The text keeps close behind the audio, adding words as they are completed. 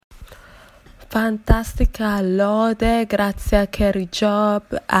Fantastica lode, grazie a Carrie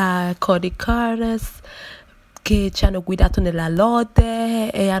Job, a Cody Carnes che ci hanno guidato nella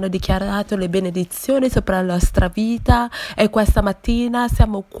lode e hanno dichiarato le benedizioni sopra la nostra vita, e questa mattina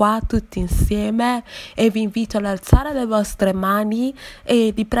siamo qua tutti insieme e vi invito ad alzare le vostre mani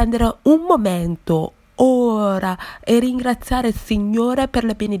e di prendere un momento ora e ringraziare il Signore per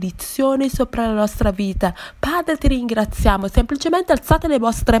le benedizioni sopra la nostra vita. Padre, ti ringraziamo, semplicemente alzate le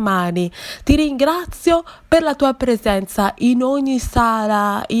vostre mani. Ti ringrazio per la tua presenza in ogni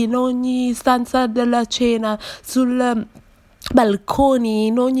sala, in ogni stanza della cena, sul balconi,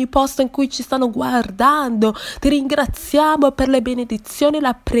 in ogni posto in cui ci stanno guardando. Ti ringraziamo per le benedizioni,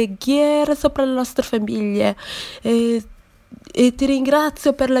 la preghiera sopra le nostre famiglie. E ti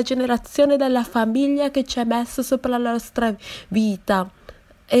ringrazio per la generazione della famiglia che ci ha messo sopra la nostra vita.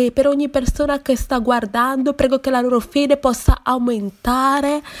 E per ogni persona che sta guardando, prego che la loro fede possa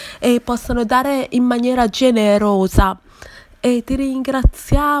aumentare e possano dare in maniera generosa. E ti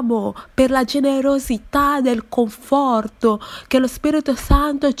ringraziamo per la generosità del conforto che lo Spirito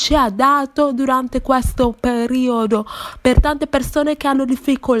Santo ci ha dato durante questo periodo. Per tante persone che hanno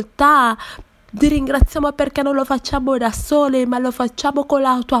difficoltà, ti ringraziamo perché non lo facciamo da sole, ma lo facciamo con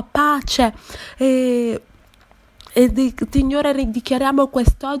la tua pace. Signore, dichiariamo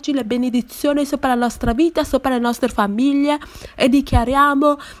quest'oggi le benedizioni sopra la nostra vita, sopra le nostre famiglie, e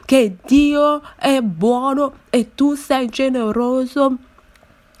dichiariamo che Dio è buono e tu sei generoso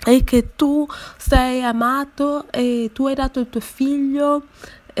e che tu sei amato e tu hai dato il tuo figlio.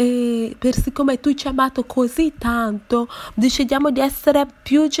 E siccome tu ci hai amato così tanto, decidiamo di essere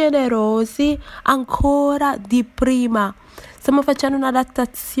più generosi ancora di prima. Stiamo facendo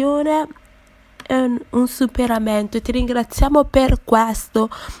un'adattazione e un superamento e ti ringraziamo per questo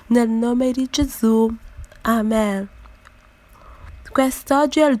nel nome di Gesù. Amen.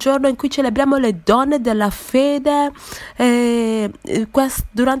 Quest'oggi è il giorno in cui celebriamo le donne della fede.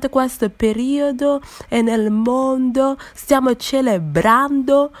 Durante questo periodo e nel mondo stiamo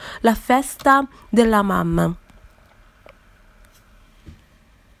celebrando la festa della mamma.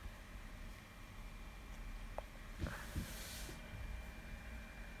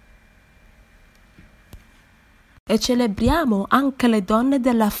 E celebriamo anche le donne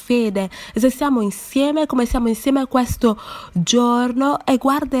della fede. E se siamo insieme, come siamo insieme questo giorno, e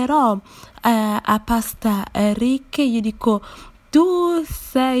guarderò a Pastor Rick e gli dico: tu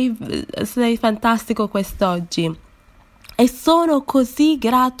sei fantastico quest'oggi. E sono così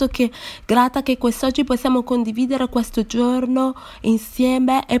grata che quest'oggi possiamo condividere questo giorno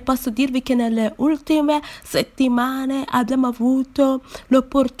insieme, e posso dirvi che nelle ultime settimane abbiamo avuto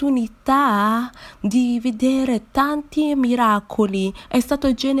l'opportunità di vedere tanti miracoli. È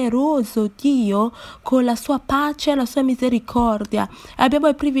stato generoso Dio con la sua pace e la sua misericordia. E abbiamo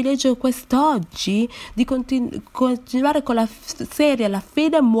il privilegio quest'oggi di continuare con la serie La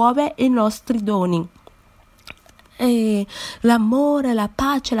fede muove i nostri doni. E l'amore, la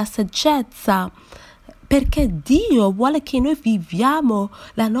pace, la saggezza, perché Dio vuole che noi viviamo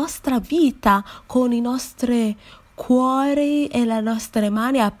la nostra vita con i nostri cuori e le nostre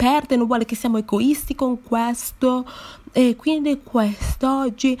mani aperte, non vuole che siamo egoisti con questo. E quindi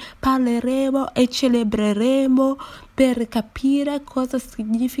quest'oggi parleremo e celebreremo per capire cosa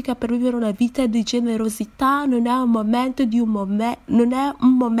significa per vivere una vita di generosità. Non è un momento non è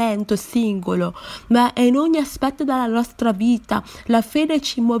un momento singolo, ma è in ogni aspetto della nostra vita. La fede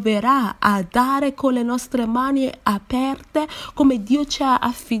ci muoverà a dare con le nostre mani aperte come Dio ci ha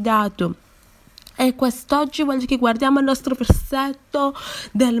affidato. E quest'oggi voglio che guardiamo il nostro versetto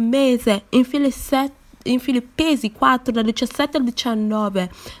del mese in Filippesi 4, dal 17 al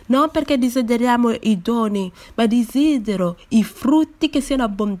 19. Non perché desideriamo i doni, ma desidero i frutti che siano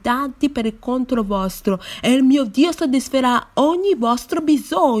abbondanti per il conto vostro, e il mio Dio soddisferà ogni vostro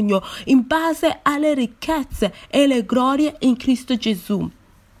bisogno in base alle ricchezze e le glorie in Cristo Gesù.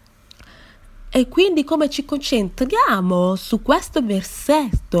 E quindi come ci concentriamo su questo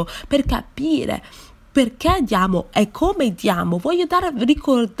versetto per capire perché diamo e come diamo, voglio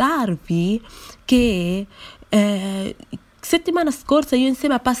ricordarvi che settimana scorsa io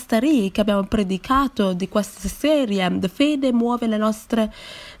insieme a Pastor che abbiamo predicato di questa serie La fede muove le nostre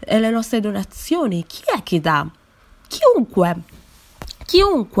donazioni. Chi è che dà? Chiunque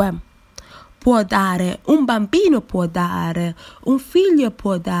può dare, un bambino può dare, un figlio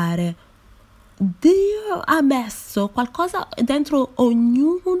può dare. Dio ha messo qualcosa dentro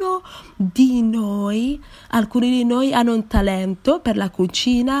ognuno di noi. Alcuni di noi hanno un talento per la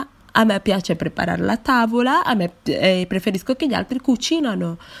cucina. A me piace preparare la tavola, preferisco che gli altri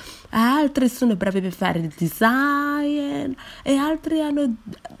cucinano. altri sono bravi per fare il design e altri hanno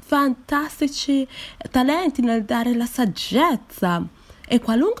fantastici talenti nel dare la saggezza. E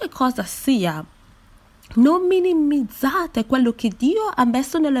qualunque cosa sia, non minimizzate quello che Dio ha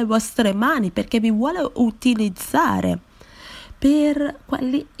messo nelle vostre mani, perché vi vuole utilizzare per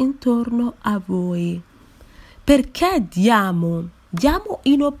quelli intorno a voi. Perché diamo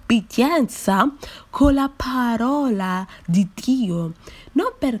in obbedienza con la parola di Dio,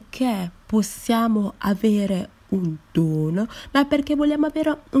 non perché possiamo avere un dono, ma perché vogliamo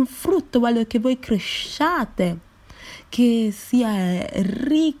avere un frutto, voglio che voi cresciate, che sia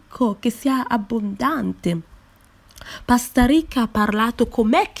ricco, che sia abbondante. Pastorica ha parlato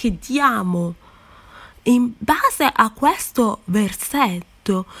com'è che diamo. In base a questo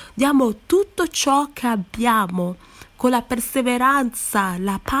versetto diamo tutto ciò che abbiamo con la perseveranza,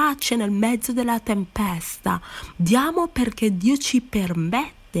 la pace nel mezzo della tempesta. Diamo perché Dio ci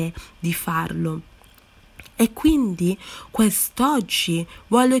permette di farlo. E quindi quest'oggi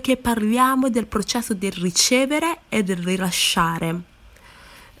voglio che parliamo del processo del ricevere e del rilasciare.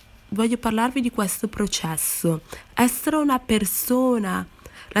 Voglio parlarvi di questo processo. Essere una persona,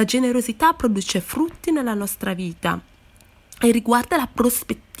 la generosità produce frutti nella nostra vita e riguarda la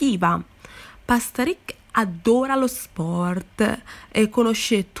prospettiva. Pastor Rick adora lo sport e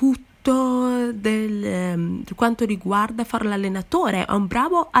conosce tutto di quanto riguarda fare l'allenatore. È un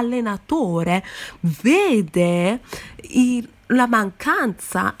bravo allenatore, vede la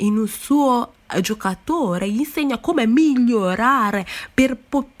mancanza in un suo giocatore, gli insegna come migliorare per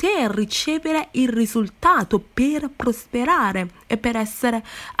poter ricevere il risultato, per prosperare e per essere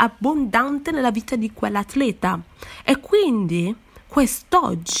abbondante nella vita di quell'atleta. E quindi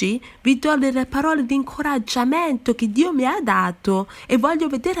quest'oggi vi do delle parole di incoraggiamento che Dio mi ha dato e voglio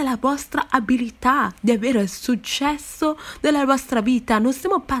vedere la vostra abilità di avere successo nella vostra vita. Non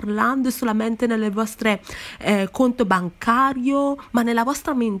stiamo parlando solamente nelle vostre conto bancario, ma nella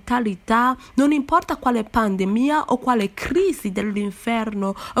vostra mentalità. Non importa quale pandemia o quale crisi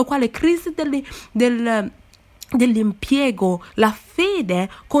dell'inferno o quale crisi dell'impiego, la fede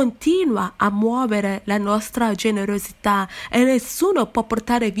continua a muovere la nostra generosità e nessuno può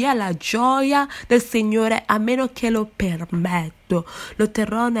portare via la gioia del Signore a meno che lo permetto. Lo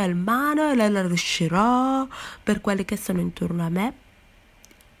terrò nel mano e lo riuscirò per quelli che sono intorno a me.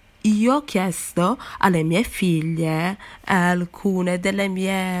 Io ho chiesto alle mie figlie, alcune delle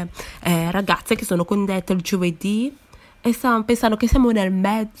mie ragazze che sono connette il giovedì, e stavamo pensando che siamo nel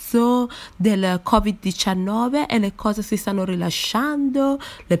mezzo del Covid-19 e le cose si stanno rilasciando,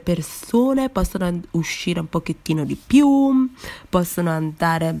 le persone possono uscire un pochettino di più, possono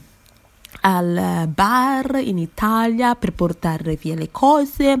andare al bar in Italia per portare via le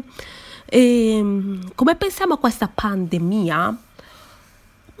cose. E come pensiamo a questa pandemia?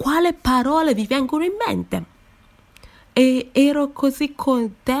 Quale parole vi vengono in mente? E ero così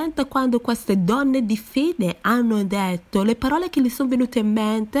contenta quando queste donne di fede hanno detto, le parole che gli sono venute in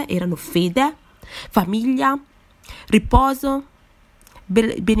mente erano fede, famiglia, riposo,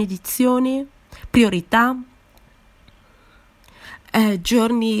 benedizioni, priorità,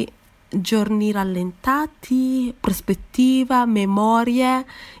 giorni rallentati, prospettiva, memorie,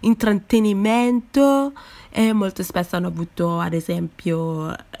 intrattenimento. E molto spesso hanno avuto ad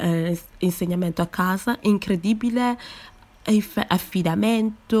esempio insegnamento a casa, incredibile,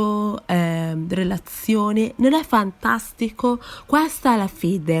 affidamento, relazioni. Non è fantastico? Questa è la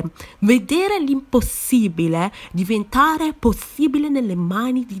fede, vedere l'impossibile diventare possibile nelle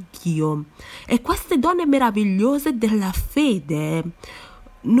mani di Dio. E queste donne meravigliose della fede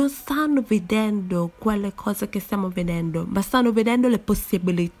non stanno vedendo quelle cose che stiamo vedendo, ma stanno vedendo le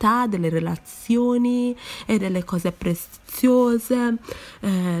possibilità delle relazioni e delle cose preziose,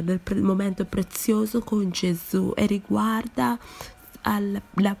 del momento prezioso con Gesù, e riguarda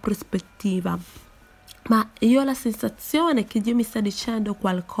la prospettiva. Ma io ho la sensazione che Dio mi sta dicendo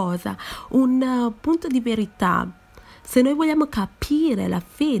qualcosa, un punto di verità. Se noi vogliamo capire la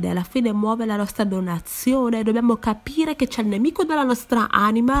fede muove la nostra donazione, dobbiamo capire che c'è il nemico della nostra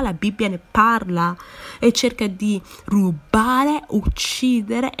anima, la Bibbia ne parla, e cerca di rubare,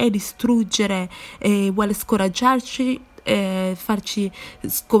 uccidere e distruggere, vuole scoraggiarci, farci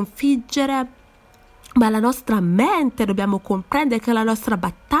sconfiggere. Ma la nostra mente dobbiamo comprendere che è la nostra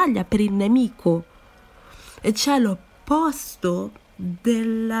battaglia per il nemico. E c'è l'opposto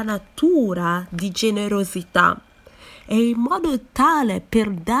della natura di generosità. E in modo tale per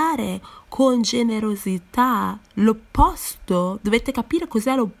dare con generosità l'opposto, dovete capire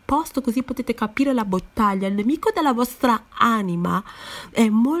cos'è l'opposto, così potete capire la battaglia. Il nemico della vostra anima è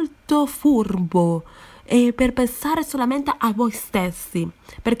molto furbo, e per pensare solamente a voi stessi,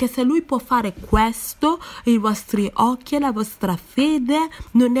 perché se lui può fare questo, i vostri occhi e la vostra fede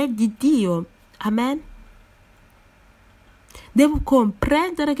non è di Dio. Amen. Devo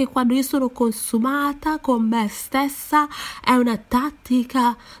comprendere che quando io sono consumata con me stessa è una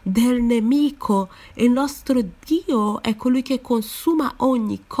tattica del nemico. Il nostro Dio è colui che consuma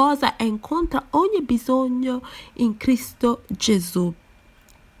ogni cosa e incontra ogni bisogno in Cristo Gesù.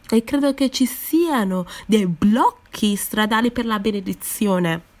 E credo che ci siano dei blocchi stradali per la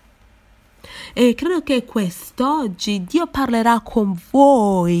benedizione. E credo che quest'oggi Dio parlerà con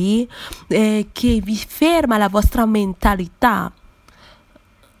voi, che vi ferma la vostra mentalità.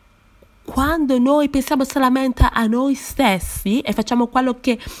 Quando noi pensiamo solamente a noi stessi e facciamo quello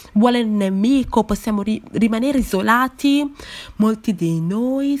che vuole il nemico, possiamo rimanere isolati. Molti di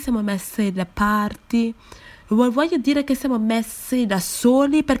noi siamo messi da parte. Voglio dire che siamo messi da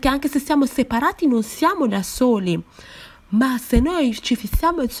soli, perché anche se siamo separati non siamo da soli. Ma se noi ci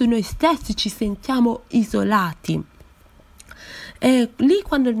fissiamo su noi stessi ci sentiamo isolati. E lì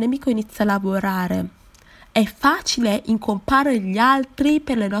quando il nemico inizia a lavorare è facile incolpare gli altri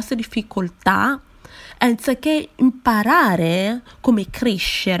per le nostre difficoltà anziché imparare come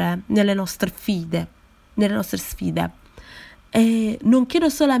crescere nelle nostre sfide. E non chiedo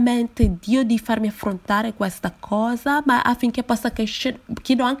solamente Dio di farmi affrontare questa cosa, ma affinché possa crescere,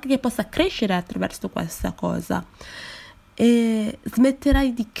 chiedo anche che possa crescere attraverso questa cosa. E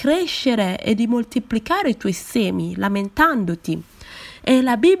smetterai di crescere e di moltiplicare i tuoi semi lamentandoti. E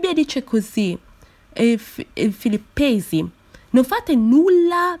la Bibbia dice così, Filippesi: non fate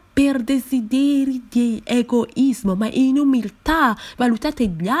nulla per desideri di egoismo, ma in umiltà valutate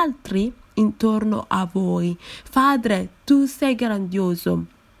gli altri intorno a voi. Padre, tu sei grandioso.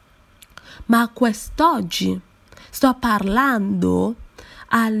 Ma quest'oggi sto parlando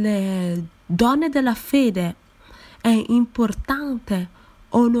alle donne della fede. È importante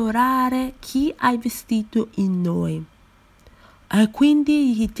onorare chi hai vestito in noi e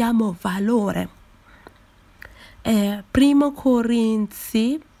quindi gli diamo valore. Primo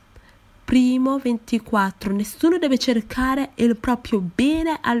Corinzi 1:24: nessuno deve cercare il proprio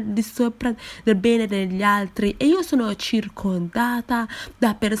bene al di sopra del bene degli altri. E io sono circondata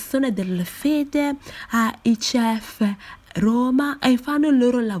da persone della fede a ICF Roma e fanno il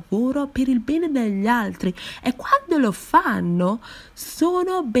loro lavoro per il bene degli altri, e quando lo fanno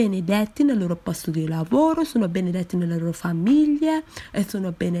sono benedetti nel loro posto di lavoro, sono benedetti nelle loro famiglie e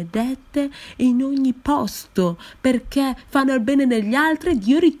sono benedette in ogni posto, perché fanno il bene degli altri.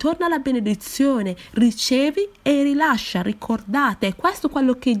 Dio ritorna la benedizione, ricevi e rilascia. Ricordate, questo è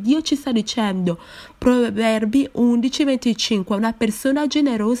quello che Dio ci sta dicendo. Proverbi 11:25: una persona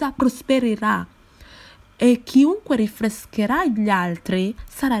generosa prospererà e chiunque rinfrescherà gli altri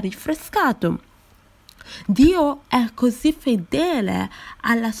sarà rinfrescato. Dio è così fedele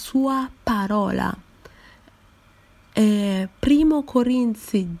alla sua parola. Primo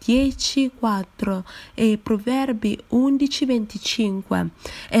Corinzi 10:4 e Proverbi 11:25.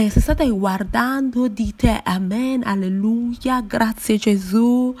 Se state guardando dite amen, alleluia, grazie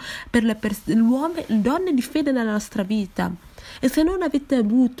Gesù per le donne di fede nella nostra vita. E se non avete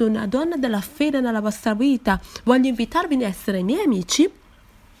avuto una donna della fede nella vostra vita, voglio invitarvi ad essere miei amici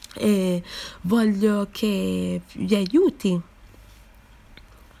e voglio che vi aiuti.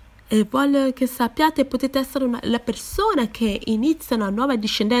 E voglio che sappiate, potete essere la persona che inizia una nuova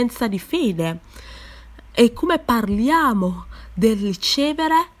discendenza di fede. E come parliamo del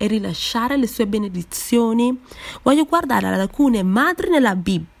ricevere e rilasciare le sue benedizioni, voglio guardare ad alcune madri nella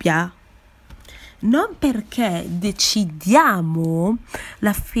Bibbia, non perché decidiamo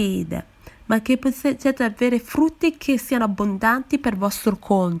la fede, ma che possiate avere frutti che siano abbondanti per vostro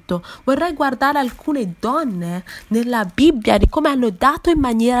conto. Vorrei guardare alcune donne nella Bibbia di come hanno dato in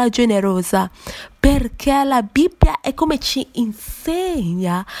maniera generosa, perché la Bibbia è come ci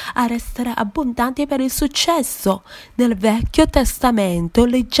insegna a essere abbondanti per il successo. Nel Vecchio Testamento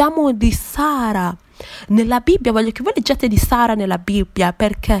leggiamo di Sara. Nella Bibbia, voglio che voi leggiate di Sara nella Bibbia,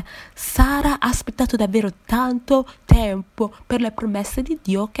 perché Sara ha aspettato davvero tanto tempo per le promesse di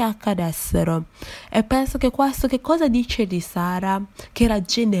Dio che accadessero. E penso che questo, che cosa dice di Sara? Che era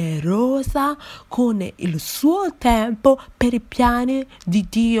generosa con il suo tempo per i piani di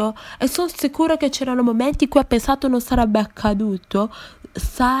Dio, e sono sicura che c'erano momenti in cui ha pensato non sarebbe accaduto.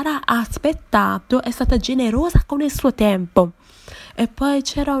 Sara ha aspettato, è stata generosa con il suo tempo. E poi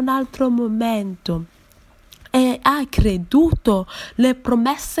c'era un altro momento e ha creduto le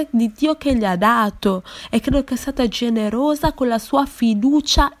promesse di Dio che gli ha dato, e credo che è stata generosa con la sua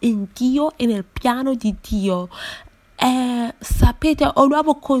fiducia in Dio e nel piano di Dio. sapete, ho un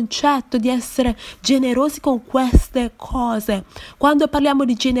nuovo concetto di essere generosi con queste cose. Quando parliamo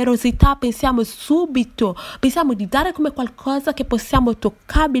di generosità pensiamo di dare come qualcosa che possiamo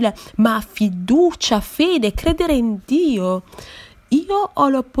toccabile, ma fiducia, fede, credere in Dio. Io ho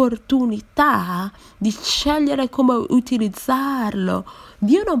l'opportunità di scegliere come utilizzarlo.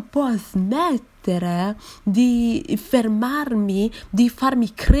 Dio non può smettere di fermarmi, di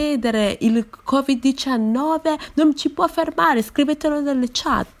farmi credere. Il Covid-19 non ci può fermare, scrivetelo nelle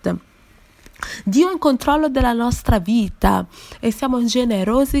chat. Dio è in controllo della nostra vita e siamo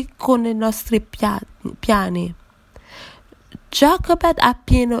generosi con i nostri piani. Jochebed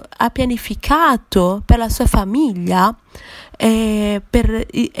ha pianificato per la sua famiglia e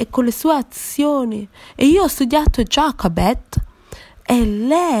con le sue azioni. E io ho studiato Jochebed e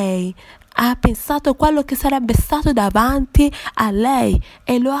lei ha pensato quello che sarebbe stato davanti a lei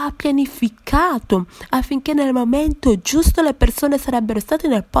e lo ha pianificato affinché nel momento giusto le persone sarebbero state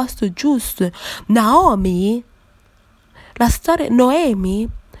nel posto giusto. Noemi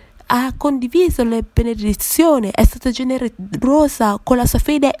ha condiviso le benedizioni, è stata generosa con la sua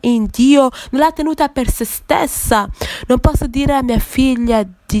fede in Dio, non l'ha tenuta per se stessa. Non posso dire a mia figlia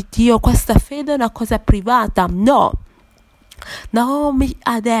di Dio, questa fede è una cosa privata, no. Naomi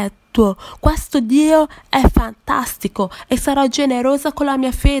ha detto, questo Dio è fantastico e sarò generosa con la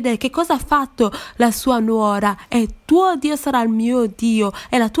mia fede. Che cosa ha fatto la sua nuora? E tuo Dio sarà il mio Dio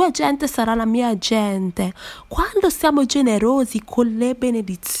e la tua gente sarà la mia gente. Quando siamo generosi con le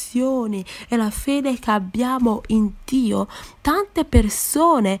benedizioni e la fede che abbiamo in Dio, tante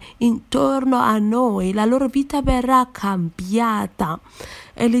persone intorno a noi, la loro vita verrà cambiata.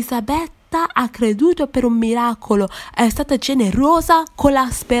 Elisabetta ha creduto per un miracolo, è stata generosa con la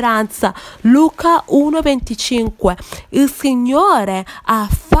speranza. Luca 1:25. Il Signore ha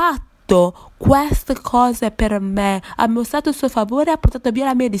fatto queste cose per me, ha mostrato il suo favore, ha portato via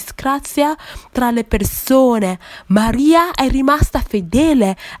la mia disgrazia tra le persone. Maria è rimasta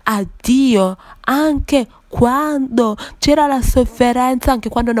fedele a Dio anche quando c'era la sofferenza, anche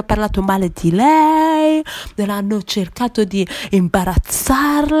quando hanno parlato male di lei, hanno cercato di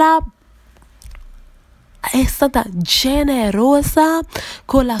imbarazzarla. È stata generosa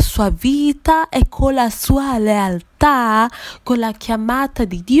con la sua vita e con la sua lealtà, con la chiamata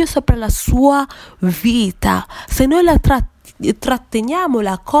di Dio sopra la sua vita. Se noi la tratteniamo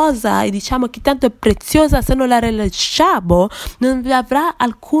la cosa e diciamo che tanto è preziosa, se non la rilasciamo non avrà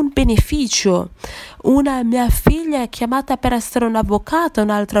alcun beneficio. Una mia figlia è chiamata per essere un avvocato,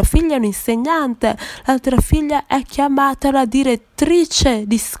 un'altra figlia è un insegnante, l'altra figlia è chiamata una direttrice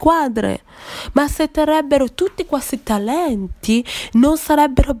di squadre. Ma se terrebbero tutti questi talenti non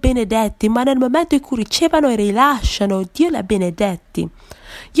sarebbero benedetti, ma nel momento in cui ricevono e rilasciano, Dio li ha benedetti.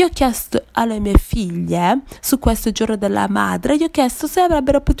 Io ho chiesto alle mie figlie, su questo giorno della madre, io ho chiesto se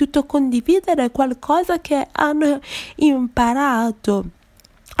avrebbero potuto condividere qualcosa che hanno imparato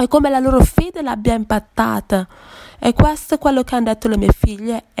e come la loro fede l'abbia impattata. E questo è quello che hanno detto le mie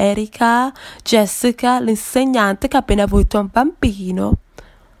figlie, Erika, Jessica, l'insegnante che ha appena avuto un bambino,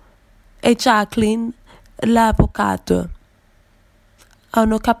 e Jacqueline, l'avvocato.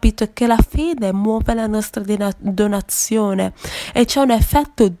 Hanno capito che la fede muove la nostra donazione e c'è un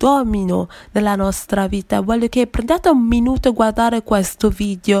effetto domino nella nostra vita. Voglio che prendete un minuto a guardare questo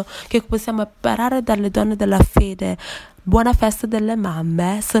video, che possiamo imparare dalle donne della fede. Buona festa delle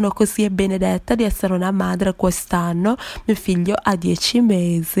mamme, sono così benedetta di essere una madre quest'anno. Mio figlio ha 10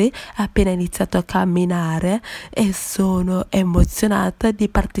 mesi, ha appena iniziato a camminare e sono emozionata di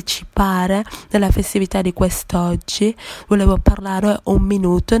partecipare nella festività di quest'oggi. Volevo parlare un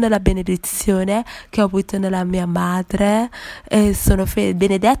minuto nella benedizione che ho avuto nella mia madre e sono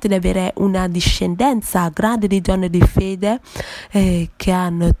benedetta di avere una discendenza grande di donne di fede che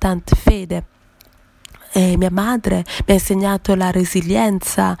hanno tanta fede. Mia madre mi ha insegnato la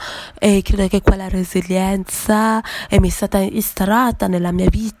resilienza e credo che quella resilienza mi è stata instaurata nella mia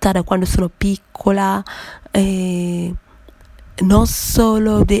vita da quando sono piccola, non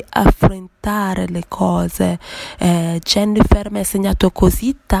solo di affrontare le cose. Jennifer mi ha insegnato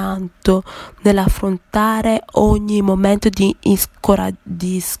così tanto nell'affrontare ogni momento di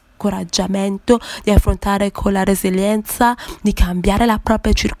scoraggiamento, di affrontare con la resilienza, di cambiare la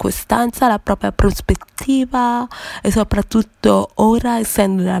propria circostanza, la propria prospettiva e soprattutto ora,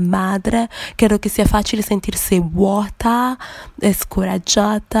 essendo una madre, credo che sia facile sentirsi vuota e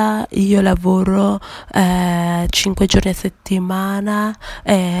scoraggiata. Io lavoro 5 giorni a settimana,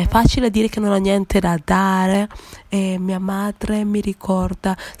 è facile dire che non ho niente da dare e mia madre mi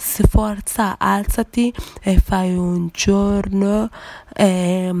ricorda: forza, alzati e fai un giorno,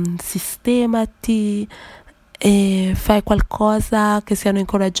 sistemati e fai qualcosa che sia un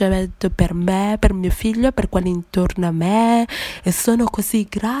incoraggiamento per me, per mio figlio, per quelli intorno a me, e sono così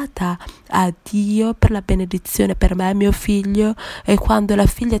grata a Dio per la benedizione per me e mio figlio. E quando la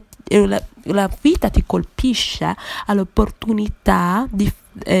vita ti colpisce, hai l'opportunità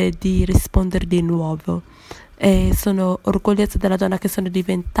di rispondere di nuovo. E sono orgogliosa della donna che sono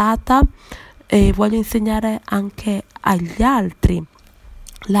diventata, e voglio insegnare anche agli altri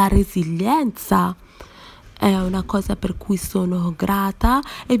la resilienza. È una cosa per cui sono grata,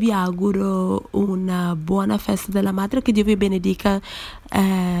 e vi auguro una buona festa della madre, che Dio vi benedica.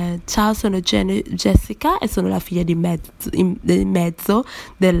 Ciao, sono Jessica e sono la figlia di mezzo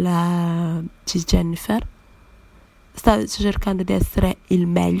di Jennifer. Sto cercando di essere il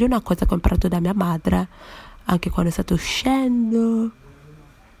meglio, una cosa che ho imparato da mia madre anche quando è stato uscendo.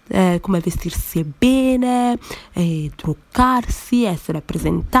 Come vestirsi bene, truccarsi, essere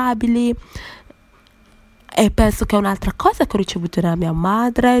presentabili. E penso che è un'altra cosa che ho ricevuto da mia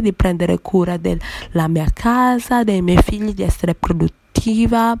madre, di prendere cura della mia casa, dei miei figli, di essere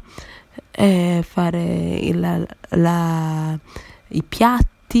produttiva, fare i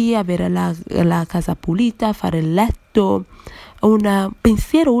piatti, avere la casa pulita, fare il letto. Un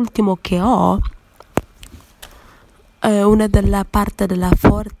pensiero ultimo che ho, una della parte della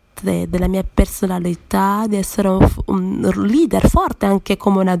forza della mia personalità, di essere un leader forte anche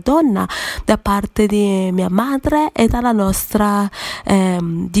come una donna, da parte di mia madre e dalla nostra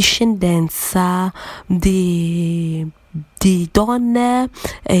discendenza di donne.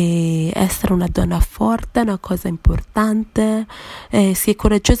 E essere una donna forte è una cosa importante, sii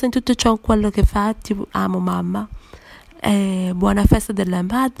coraggiosa in tutto ciò, quello che fai. Ti amo, mamma. Buona festa della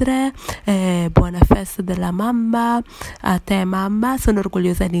madre, buona festa della mamma, a te mamma, sono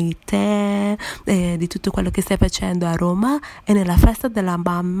orgogliosa di te, di tutto quello che stai facendo a Roma. E nella festa della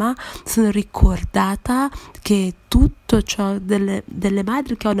mamma sono ricordata che tutto ciò delle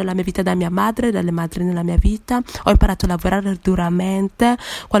madri che ho nella mia vita, da mia madre, dalle madri nella mia vita, ho imparato a lavorare duramente.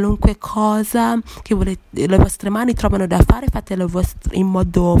 Qualunque cosa che le vostre mani trovano da fare, fatelo in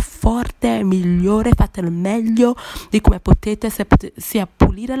modo forte, migliore, fatelo meglio di come potete, sia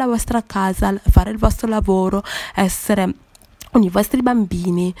pulire la vostra casa, fare il vostro lavoro, essere con i vostri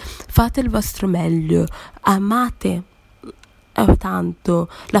bambini, fate il vostro meglio, amate tanto.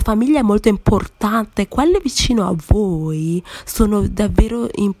 La famiglia è molto importante, quelle vicino a voi sono davvero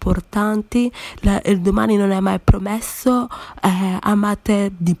importanti. Il domani non è mai promesso.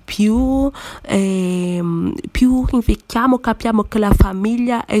 Amate di più, più invecchiamo capiamo che la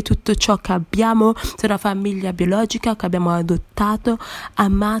famiglia è tutto ciò che abbiamo. Se è una famiglia biologica che abbiamo adottato,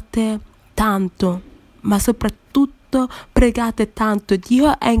 amate tanto, ma soprattutto pregate tanto.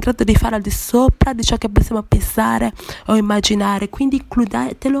 Dio è in grado di fare al di sopra di ciò che possiamo pensare o immaginare, quindi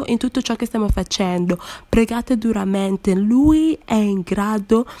includetelo in tutto ciò che stiamo facendo. Pregate duramente, Lui è in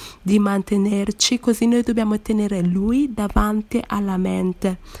grado di mantenerci, così noi dobbiamo tenere Lui davanti alla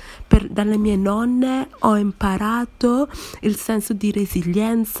mente. Dalle mie nonne ho imparato il senso di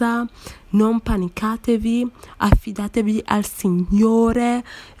resilienza. Non panicatevi, affidatevi al Signore,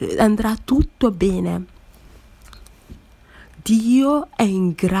 andrà tutto bene. Dio è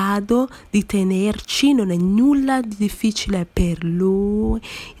in grado di tenerci, non è nulla di difficile per Lui,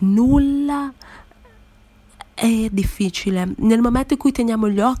 nulla è difficile. Nel momento in cui teniamo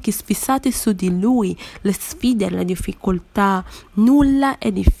gli occhi fissati su di Lui, le sfide, le difficoltà, nulla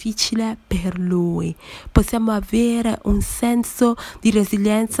è difficile per Lui. Possiamo avere un senso di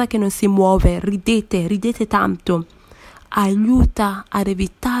resilienza che non si muove. Ridete tanto. Aiuta ad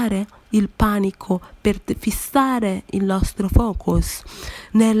evitare il panico, per fissare il nostro focus.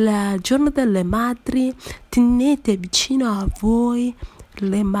 Nel giorno delle madri tenete vicino a voi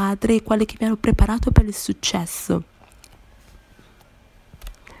le madri, quelle che vi hanno preparato per il successo.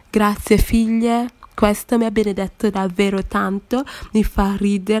 Grazie figlie, questo mi ha benedetto davvero tanto, mi fa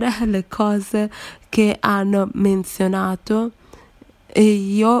ridere le cose che hanno menzionato. E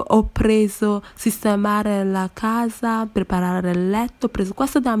io ho preso sistemare la casa, preparare il letto, ho preso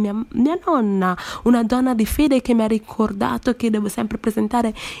questo da mia nonna, una donna di fede che mi ha ricordato che devo sempre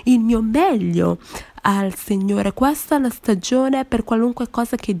presentare il mio meglio al Signore. Questa è la stagione per qualunque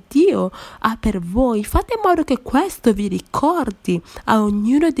cosa che Dio ha per voi. Fate in modo che questo vi ricordi a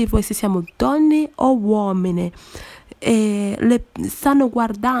ognuno di voi, se siamo donne o uomini. E stanno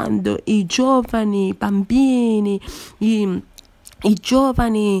guardando i giovani, i bambini, i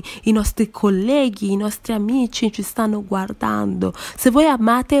giovani, i nostri colleghi, i nostri amici ci stanno guardando. Se voi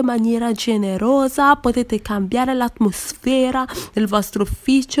amate in maniera generosa, potete cambiare l'atmosfera del vostro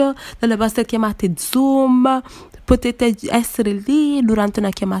ufficio, delle vostre chiamate Zoom. Potete essere lì durante una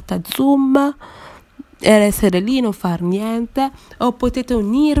chiamata Zoom essere lì, non far niente, o potete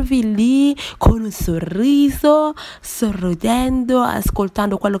unirvi lì con un sorriso, sorridendo,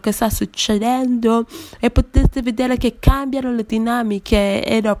 ascoltando quello che sta succedendo, e potete vedere che cambiano le dinamiche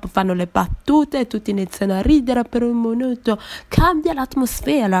e dopo fanno le battute e tutti iniziano a ridere per un minuto. Cambia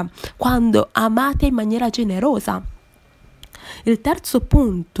l'atmosfera quando amate in maniera generosa. Il terzo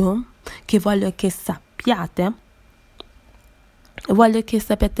punto che voglio che sappiate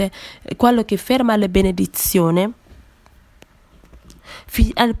quello che ferma le benedizioni.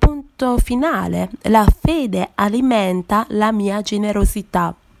 Al punto finale, la fede alimenta la mia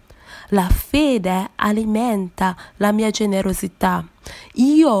generosità. La fede alimenta la mia generosità.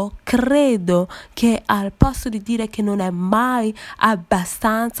 Io credo che al posto di dire che non è mai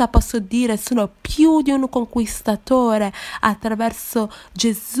abbastanza, posso dire sono più di un conquistatore attraverso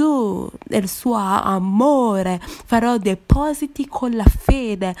Gesù e il suo amore. Farò depositi con la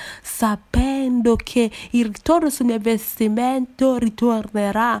fede, sapendo che il ritorno sul mio investimento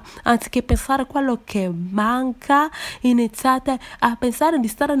ritornerà. Anziché pensare a quello che manca, iniziate a pensare di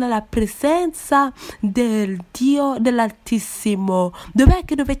stare nella presenza del Dio dell'Altissimo. Dov'è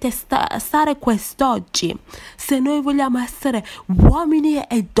che dovete stare quest'oggi? Se noi vogliamo essere uomini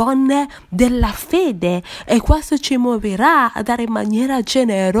e donne della fede, e questo ci muoverà a dare in maniera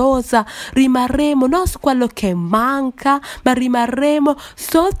generosa, rimarremo non su quello che manca, ma rimarremo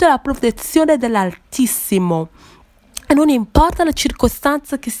sotto la protezione dell'Altissimo. E non importa la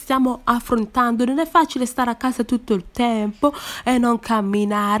circostanza che stiamo affrontando, non è facile stare a casa tutto il tempo e non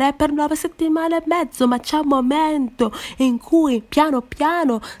camminare per 9 settimane e mezzo, ma c'è un momento in cui piano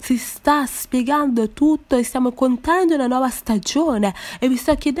piano si sta spiegando tutto e stiamo contando una nuova stagione. E vi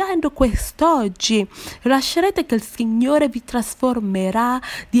sto chiedendo quest'oggi, lascerete che il Signore vi trasformerà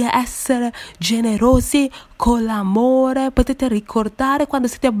di essere generosi con l'amore? Potete ricordare quando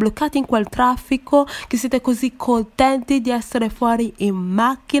siete bloccati in quel traffico, che siete così contenti di essere fuori in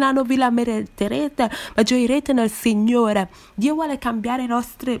macchina? Non vi lamenterete, ma gioirete nel Signore. Dio vuole cambiare le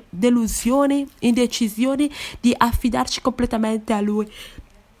nostre delusioni, indecisioni, di affidarci completamente a Lui.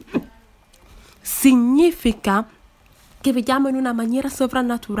 Significa che vediamo in una maniera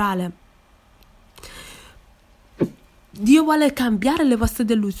sovrannaturale. Dio vuole cambiare le vostre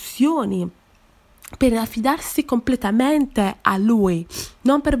delusioni per affidarsi completamente a Lui,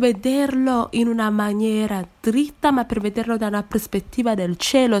 non per vederlo in una maniera dritta, ma per vederlo da una prospettiva del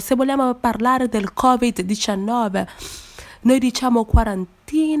cielo. Se vogliamo parlare del Covid-19, noi diciamo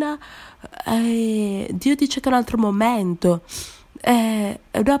quarantina, Dio dice che è un altro momento.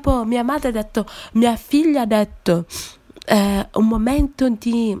 Dopo mia figlia ha detto, un momento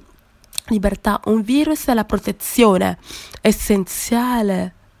di libertà, un virus è la protezione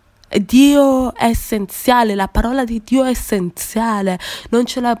essenziale. Dio è essenziale, la parola di Dio è essenziale, non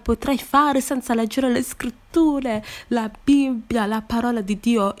ce la potrei fare senza leggere le scritture, la Bibbia, la parola di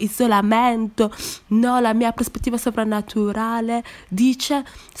Dio. Isolamento, no, la mia prospettiva sovrannaturale dice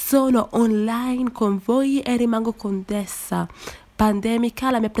sono online con voi e rimango con essa.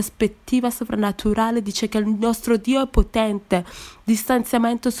 Pandemica, la mia prospettiva sovrannaturale dice che il nostro Dio è potente.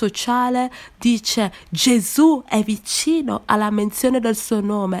 Distanziamento sociale dice Gesù è vicino alla menzione del suo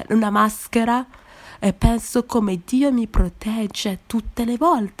nome, una maschera, e penso come Dio mi protegge tutte le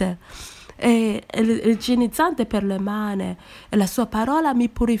volte. E l'igienizzante per le mani, e la sua parola mi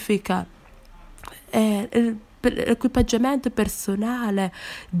purifica. Per l'equipaggiamento personale,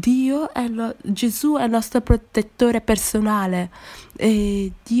 Gesù è il nostro protettore personale,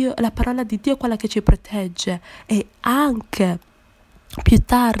 e la parola di Dio è quella che ci protegge. E anche più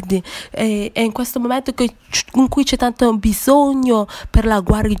tardi, e in questo momento in cui c'è tanto bisogno per la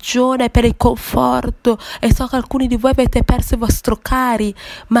guarigione, per il conforto, e so che alcuni di voi avete perso i vostri cari,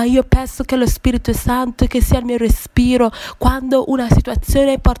 ma io penso che lo Spirito Santo, che sia il mio respiro, quando una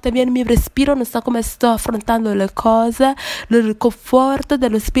situazione porta via il mio respiro, non so come sto affrontando le cose, il conforto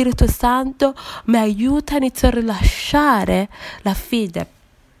dello Spirito Santo mi aiuta a iniziare a rilasciare la fede.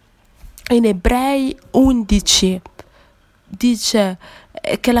 In Ebrei 11 dice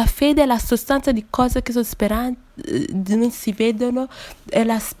che la fede è la sostanza di cose che sono non si vedono, è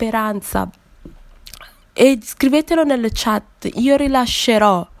la speranza. E scrivetelo nelle chat: io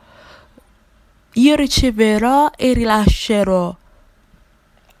rilascerò, io riceverò e rilascerò,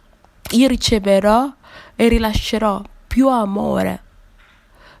 io riceverò e rilascerò più amore,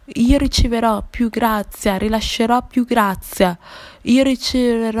 io riceverò più grazia, rilascerò più grazia, io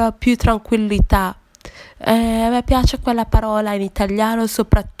riceverò più tranquillità. A me piace quella parola in italiano,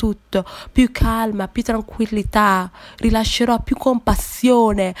 soprattutto più calma, più tranquillità, rilascerò più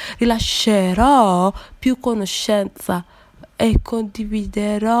compassione, rilascerò più conoscenza. e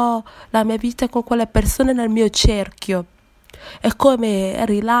condividerò la mia vita con quelle persone nel mio cerchio. E come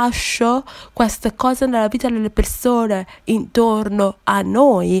rilascio queste cose nella vita delle persone intorno a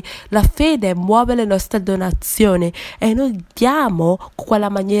noi, la fede muove le nostre donazioni e noi diamo con quella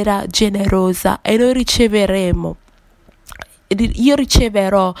maniera generosa e noi riceveremo. Io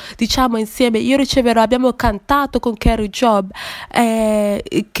riceverò, diciamo insieme, io riceverò, abbiamo cantato con Carrie Job,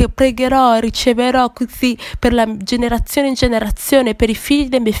 che pregherò, riceverò così per la generazione in generazione, per i figli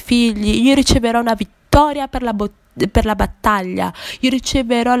dei miei figli, io riceverò una vittoria per la battaglia, io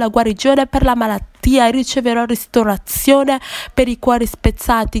riceverò la guarigione per la malattia, io riceverò ristorazione per i cuori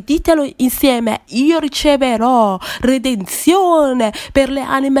spezzati. Ditelo insieme: io riceverò redenzione per le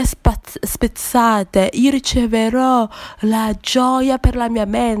anime spezzate, io riceverò la gioia per la mia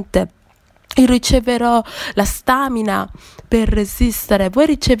mente, io riceverò la stamina per resistere, voi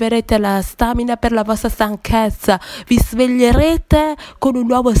riceverete la stamina per la vostra stanchezza, vi sveglierete con un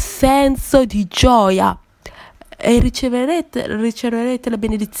nuovo senso di gioia e riceverete le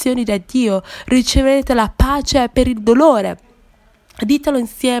benedizioni da Dio, riceverete la pace per il dolore. Ditelo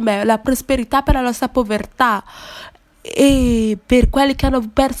insieme: la prosperità per la nostra povertà. E per quelli che hanno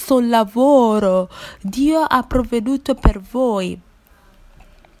perso il lavoro, Dio ha provveduto per voi.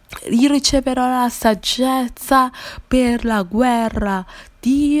 Io riceverò la saggezza per la guerra.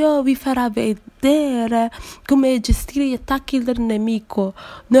 Dio vi farà vedere come gestire gli attacchi del nemico.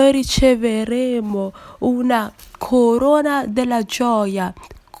 Noi riceveremo una corona della gioia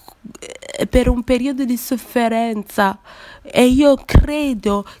per un periodo di sofferenza, e io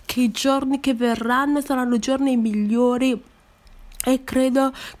credo che i giorni che verranno saranno giorni migliori. E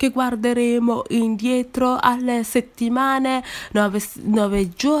credo che guarderemo indietro alle settimane, 9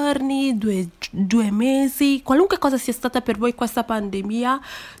 giorni, 2 mesi, qualunque cosa sia stata per voi questa pandemia.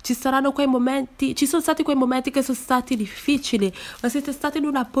 Ci sono stati quei momenti che sono stati difficili, ma siete stati in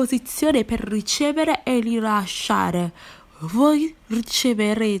una posizione per ricevere e rilasciare. Voi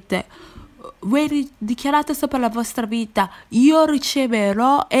riceverete. Voi dichiarate sopra la vostra vita: io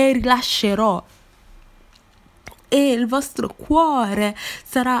riceverò e rilascerò. E il vostro cuore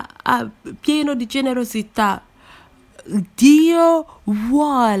sarà pieno di generosità. Dio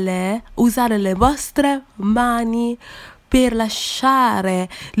vuole usare le vostre mani per lasciare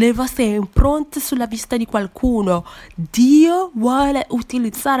le vostre impronte sulla vita di qualcuno. Dio vuole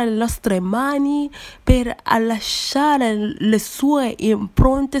utilizzare le nostre mani per lasciare le sue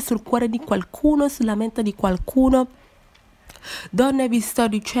impronte sul cuore di qualcuno, sulla mente di qualcuno. Donne, vi sto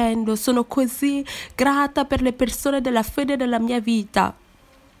dicendo, sono così grata per le persone della fede della mia vita,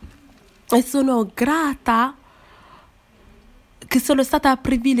 e sono grata che sono stata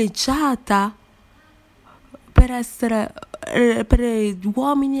privilegiata per gli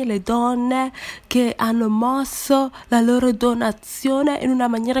uomini e le donne che hanno mosso la loro donazione in una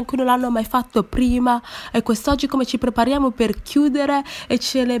maniera in cui non l'hanno mai fatto prima. E quest'oggi, come ci prepariamo per chiudere, e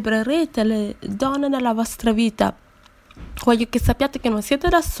celebrerete le donne nella vostra vita, voglio che sappiate che non siete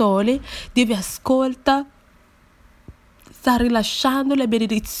da soli. Dio vi ascolta, sta rilasciando le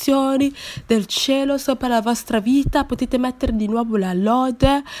benedizioni del cielo sopra la vostra vita. Potete mettere di nuovo la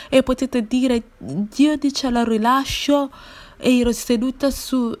lode e potete dire: Dio dice lo rilascio. E ero seduta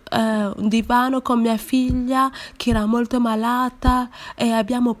su un divano con mia figlia che era molto malata, e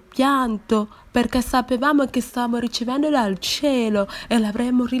abbiamo pianto perché sapevamo che stavamo ricevendo dal cielo, e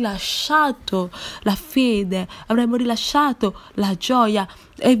l'avremmo rilasciato la fede, avremmo rilasciato la gioia.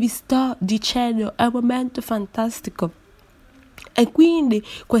 E vi sto dicendo, è un momento fantastico. E quindi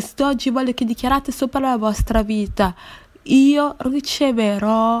quest'oggi voglio che dichiarate sopra la vostra vita: io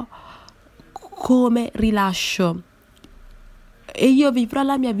riceverò come rilascio, e io vivrò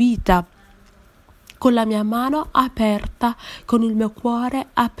la mia vita con la mia mano aperta, con il mio cuore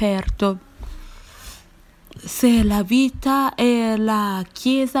aperto. Se la vita e la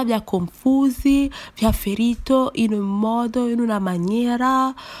Chiesa vi ha confusi, vi ha ferito in un modo, in una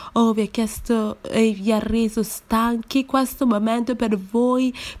maniera, o vi ha chiesto e vi ha reso stanchi, questo momento per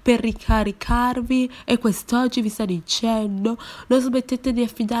voi, per ricaricarvi. E quest'oggi vi sta dicendo: non smettete di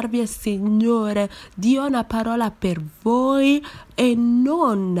affidarvi al Signore. Dio ha una parola per voi, e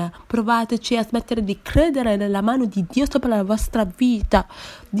non provateci a smettere di credere nella mano di Dio sopra la vostra vita.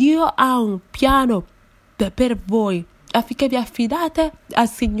 Dio ha un piano per voi, affinché vi affidate al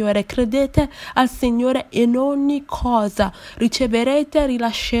Signore, credete al Signore in ogni cosa, riceverete,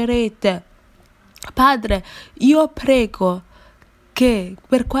 rilascerete. Padre, io prego che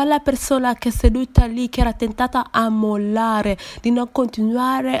per quella persona che è seduta lì, che era tentata a mollare, di non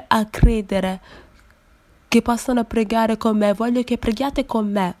continuare a credere, che possano pregare con me. Voglio che preghiate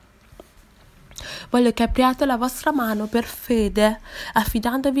con me. Voglio che apriate la vostra mano per fede,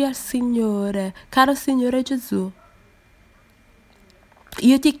 affidandovi al Signore. Caro Signore Gesù,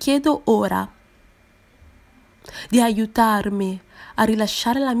 io ti chiedo ora di aiutarmi a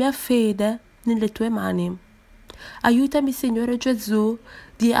rilasciare la mia fede nelle tue mani. Aiutami, Signore Gesù,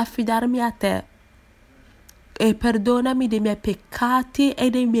 di affidarmi a te e perdonami dei miei peccati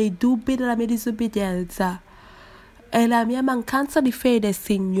e dei miei dubbi della mia disobbedienza e la mia mancanza di fede,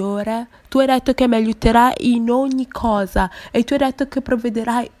 Signore. Tu hai detto che mi aiuterai in ogni cosa e tu hai detto che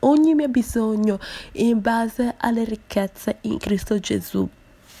provvederai ogni mio bisogno in base alle ricchezze in Cristo Gesù.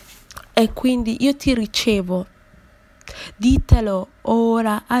 E quindi io ti ricevo. Ditelo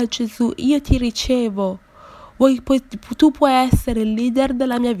ora a Gesù, io ti ricevo. Tu puoi essere il leader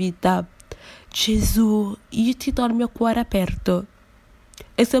della mia vita. Gesù, io ti do il mio cuore aperto.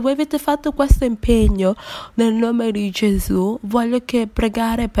 E se voi avete fatto questo impegno nel nome di Gesù, voglio che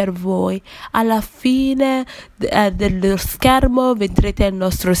pregare per voi. Alla fine dello schermo vedrete il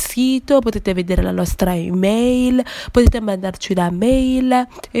nostro sito, potete vedere la nostra email, potete mandarci una mail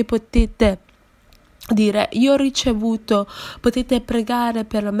e potete dire io ho ricevuto, potete pregare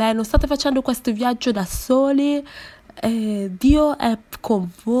per me, non state facendo questo viaggio da soli, Dio è con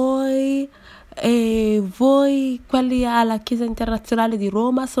voi e voi, quelli alla Chiesa Internazionale di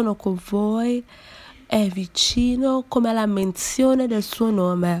Roma, sono con voi, è vicino come alla menzione del suo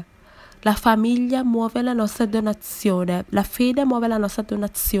nome. La famiglia muove la nostra donazione, la fede muove la nostra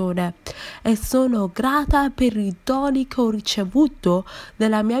donazione e sono grata per i doni che ho ricevuto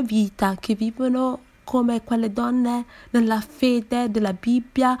nella mia vita, che vivono come quelle donne nella fede della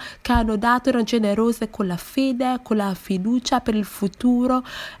Bibbia, che hanno dato, erano generose con la fede, con la fiducia per il futuro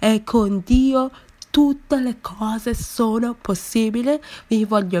e con Dio. Tutte le cose sono possibili. Vi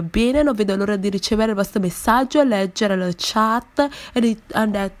voglio bene, non vedo l'ora di ricevere il vostro messaggio, leggere la chat. E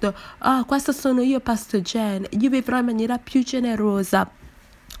hanno detto questo sono io, Pastor Jen, io vivrò in maniera più generosa.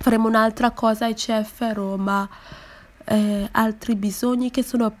 Faremo un'altra cosa a ICF Roma. Altri bisogni che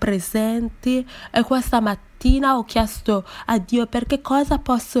sono presenti, e questa mattina ho chiesto a Dio per che cosa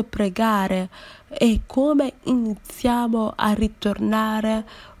posso pregare e come iniziamo a ritornare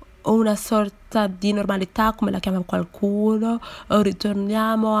a una sorta di normalità, come la chiama qualcuno, o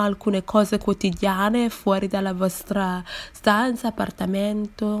ritorniamo a alcune cose quotidiane fuori dalla vostra stanza,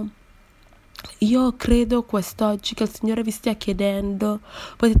 appartamento. Io credo quest'oggi che il Signore vi stia chiedendo,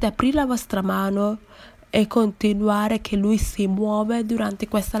 potete aprire la vostra mano e continuare, che Lui si muove durante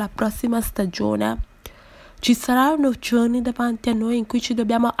questa la prossima stagione. Ci saranno giorni davanti a noi in cui ci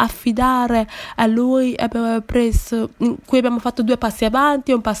dobbiamo affidare a Lui, in cui abbiamo fatto 2 passi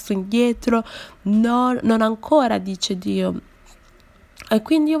avanti e 1 passo indietro. No, non ancora, dice Dio. E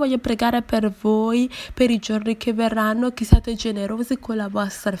quindi io voglio pregare per voi, per i giorni che verranno, che siate generosi con la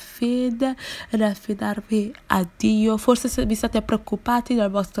vostra fede ed affidarvi a Dio. Forse se vi state preoccupati del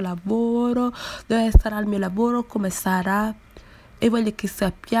vostro lavoro, dove sarà il mio lavoro, come sarà. E voglio che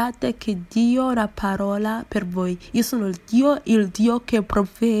sappiate che Dio ha una parola per voi. Io sono il Dio che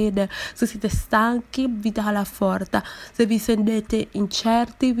provvede. Se siete stanchi, vi dà la forza. Se vi sentite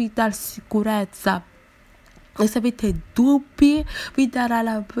incerti, vi dà sicurezza. E se avete dubbi, vi darà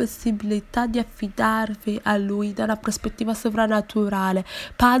la possibilità di affidarvi a Lui da una prospettiva sovrannaturale.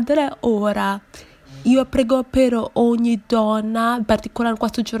 Padre, ora io prego per ogni donna, in particolare in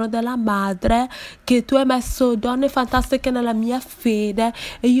questo giorno della madre, che tu hai messo donne fantastiche nella mia fede,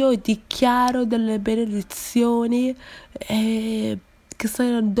 e io dichiaro delle benedizioni, che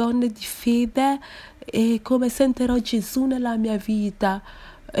sono donne di fede, e come sentirò Gesù nella mia vita.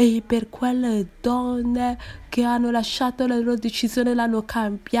 E per quelle donne che hanno lasciato le loro decisioni, l'hanno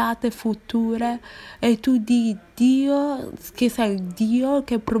cambiate future, e tu di Dio, che sei il Dio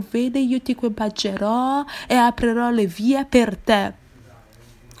che provvede, io ti equipaggerò e aprirò le vie per te.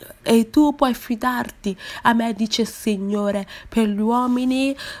 E tu puoi fidarti a me, dice il Signore, per gli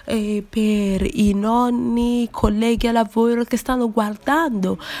uomini e per i nonni, colleghi a lavoro che stanno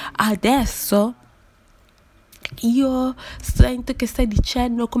guardando adesso. Io sento che stai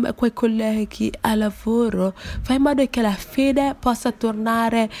dicendo, come a quei colleghi a lavoro, fai in modo che la fede possa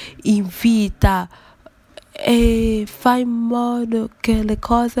tornare in vita e fai in modo che le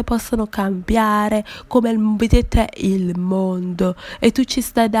cose possano cambiare come vedete il mondo, e tu ci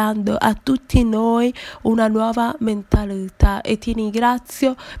stai dando a tutti noi una nuova mentalità. E ti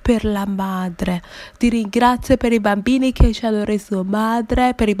ringrazio per la madre, ti ringrazio per i bambini che ci hanno reso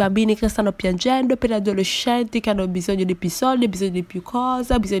madre, per i bambini che stanno piangendo, per gli adolescenti che hanno bisogno di più soldi, bisogno di più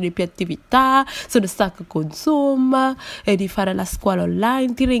cosa, bisogno di più attività, sono stanco con Zoom e di fare la scuola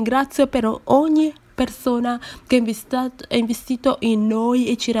online. Ti ringrazio per ogni persona che ha investito in noi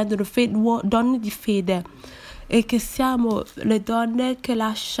e ci rendono donne di fede, e che siamo le donne che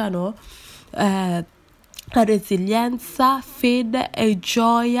lasciano la resilienza, fede e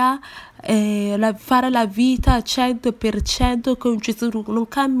gioia, fare la vita al 100% con Gesù. Non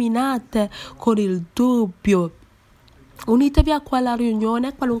camminate con il dubbio. Unitevi a quella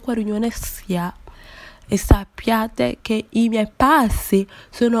riunione, qualunque riunione sia, e sappiate che i miei passi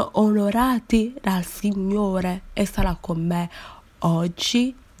sono onorati dal Signore e sarà con me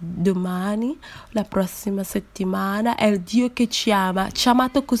oggi, domani, la prossima settimana. È il Dio che ci ama, ci ha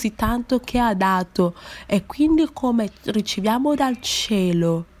amato così tanto che ha dato, e quindi come riceviamo dal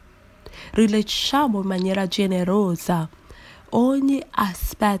cielo, rilasciamo in maniera generosa ogni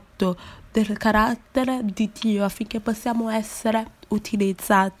aspetto del carattere di Dio, affinché possiamo essere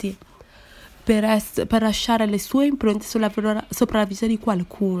utilizzati per lasciare le sue impronte sopra la vita di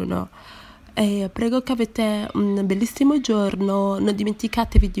qualcuno. Prego che avete un bellissimo giorno. Non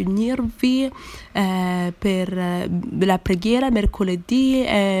dimenticatevi di unirvi per la preghiera mercoledì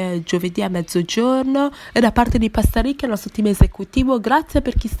e giovedì a mezzogiorno, e da parte di Pastor, che è il nostro team esecutivo. Grazie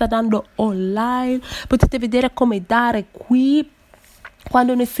per chi sta dando online. Potete vedere come dare qui.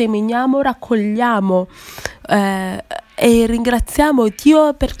 Quando noi seminiamo, raccogliamo, e ringraziamo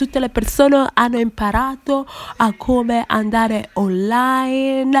Dio per tutte le persone che hanno imparato a come andare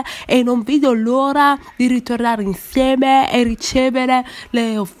online, e non vedo l'ora di ritornare insieme e ricevere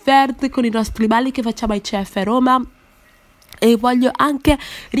le offerte con i nostri mali che facciamo a ICF Roma. E voglio anche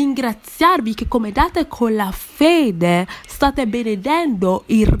ringraziarvi che come date con la fede state benedendo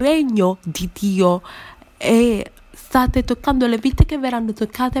il regno di Dio, e state toccando le vite che verranno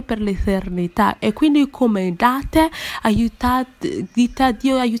toccate per l'eternità. E quindi come date, dite a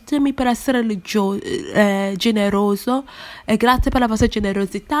Dio: aiutami per essere generoso, e grazie per la vostra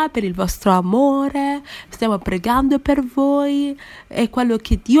generosità, per il vostro amore. Stiamo pregando per voi e quello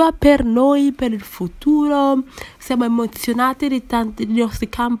che Dio ha per noi, per il futuro. Siamo emozionati di tanti dei nostri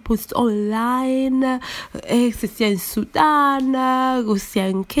campus online, e se sia in Sudan o sia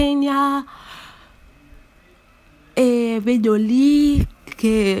in Kenya. E vedo lì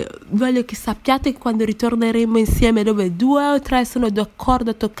che voglio che sappiate che quando ritorneremo insieme, dove 2 o 3 sono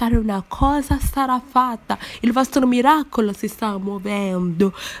d'accordo a toccare una cosa, sarà fatta. Il vostro miracolo si sta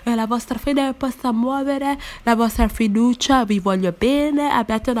muovendo e la vostra fede possa muovere la vostra fiducia. Vi voglio bene,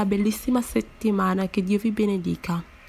 abbiate una bellissima settimana, che Dio vi benedica.